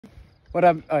What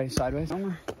up? Oh, sideways.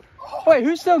 Wait,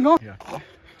 who's still going? Yeah.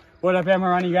 What up, Ammo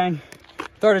Runny gang?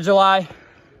 3rd of July.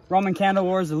 Roman candle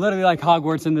wars are literally like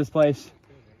Hogwarts in this place.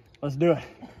 Let's do it.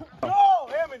 No,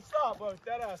 Hammond, stop, bro.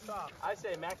 That ass, stop. I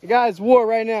say Max. You guys, war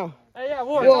right now. Hey, yeah,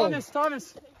 war.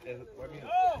 Thomas.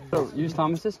 Oh, use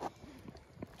Thomas's.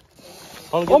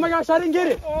 Oh my gosh, I didn't get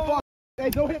it. Oh. Hey,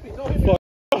 don't hit me. Don't hit me.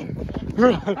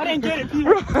 I didn't get it,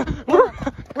 Peter.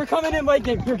 We're coming in late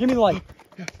game. Here, give me the light.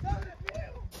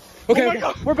 Okay,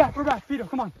 okay. We're back. Peter,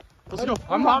 come on. Let's go.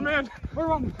 I'm hot, man. We're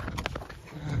running.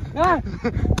 Yeah.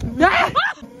 Yeah.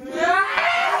 Yeah.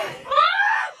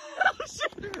 Oh,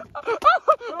 shit. Oh,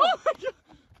 my God.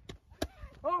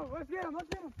 Oh, let's get him.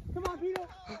 Come on, Peter.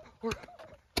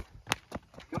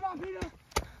 Come on, Peter.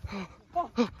 Oh.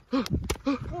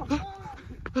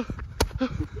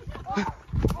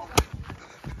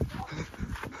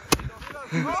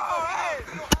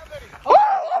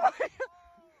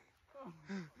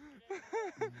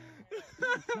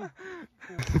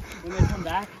 When they come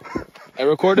back, I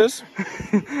record this.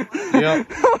 Yep.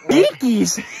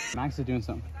 Yeekies. Max is doing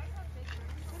something.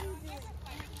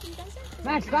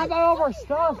 Max, stop all of our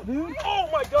stuff, dude. Oh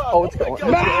my God. Oh, it's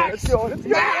going. Max. It's going.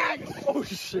 Max. Oh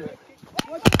shit.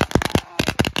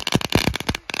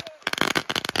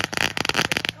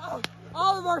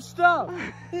 All of our stuff.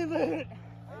 Hey,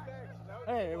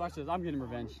 watch this. I'm getting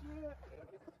revenge.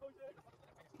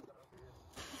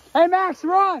 Hey, Max,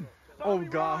 run. Oh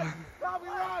God.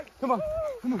 Come on.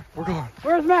 We're going.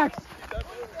 Where's Max?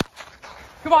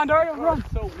 Come on, Dario, run.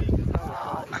 So weak.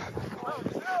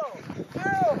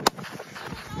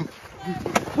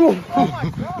 Oh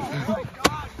my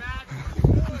God, Max.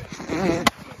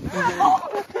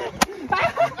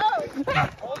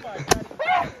 Oh my God.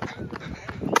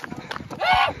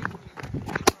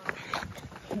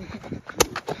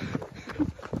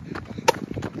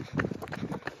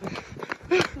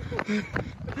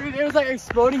 Dude, it was like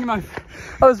exploding in my...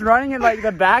 I was running in like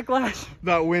the backlash.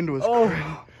 That wind was crazy.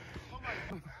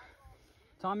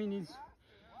 Tommy needs...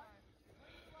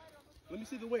 Let me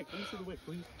see the wick,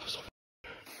 please.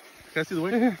 Can I see the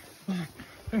wick? Here.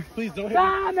 Please don't hit me.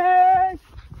 Tommy!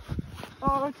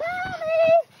 Oh,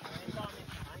 Tommy!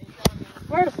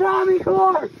 Where's Tommy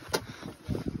Clark?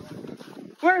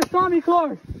 Where's Tommy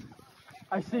Clark?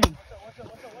 I see him.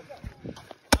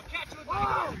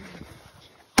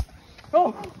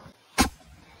 Oh!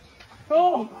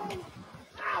 Oh!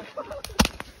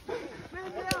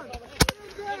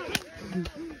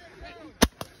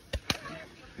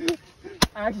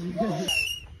 Actually,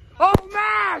 oh,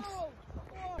 Max!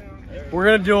 We're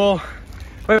gonna duel.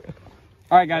 Wait.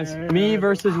 All right, guys. Me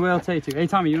versus Will Tay2. Hey,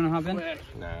 Tommy, you wanna hop in?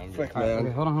 Nah, I'm Frick, All right, man.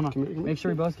 okay, hold on. Make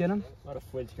sure we both get him. A lot of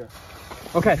flinch here.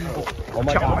 Okay. Oh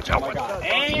my God. Oh my God.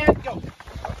 And go.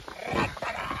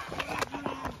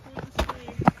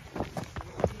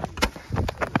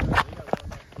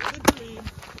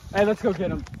 Hey, let's go get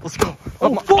him. Let's go.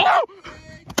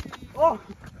 Oh!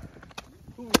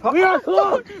 We are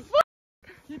close!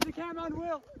 Keep the camera on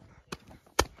Will.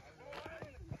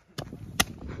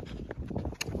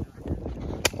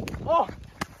 Oh!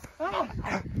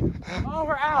 Oh,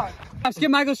 we're out. Skip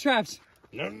Michael's traps.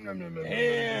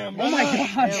 Damn. Oh my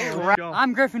gosh.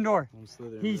 I'm Gryffindor. I'm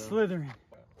Slytherin. He's Slytherin.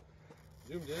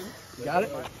 Zoomed in. You got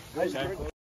it?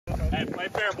 Hey, play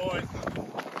fair, boys.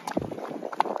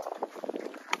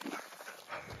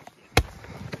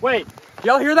 Wait,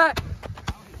 y'all hear that?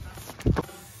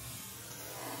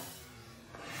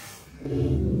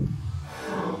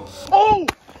 Oh!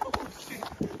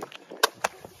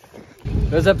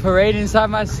 There's a parade inside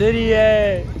my city,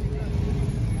 yay!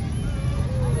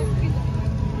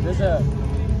 There's a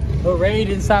parade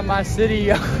inside my city.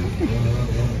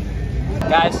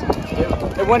 Guys,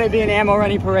 it wouldn't be an ammo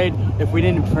running parade if we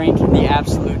didn't prank the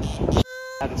absolute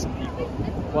out of some people.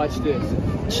 Watch this.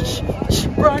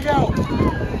 Drag out!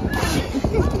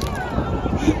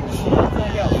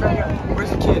 Drag out. Where's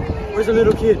the kid? Where's the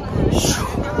little kid?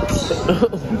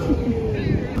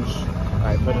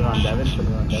 Alright, put it on Devin.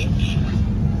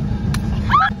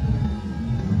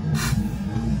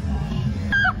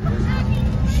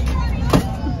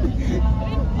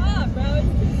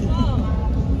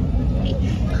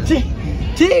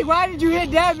 T, why did you hit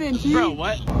Devin, T? Bro,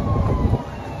 what?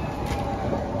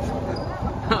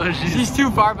 Oh, She's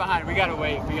too far behind. We gotta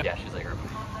wait. Yeah, she's like her.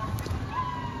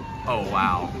 Oh,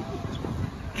 wow.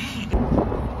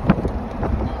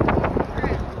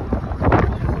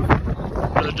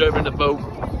 Gonna drive in the boat.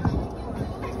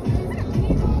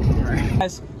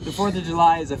 Guys, the 4th of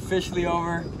July is officially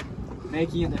over,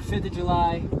 making it the 5th of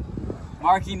July,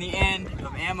 marking the end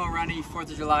of Ammo Runny 4th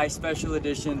of July Special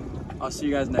Edition. I'll see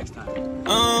you guys next time.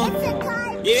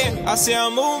 Yeah, I say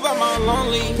I'm moving, I'm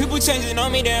lonely. People changing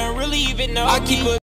on me, they don't really even know. I keep a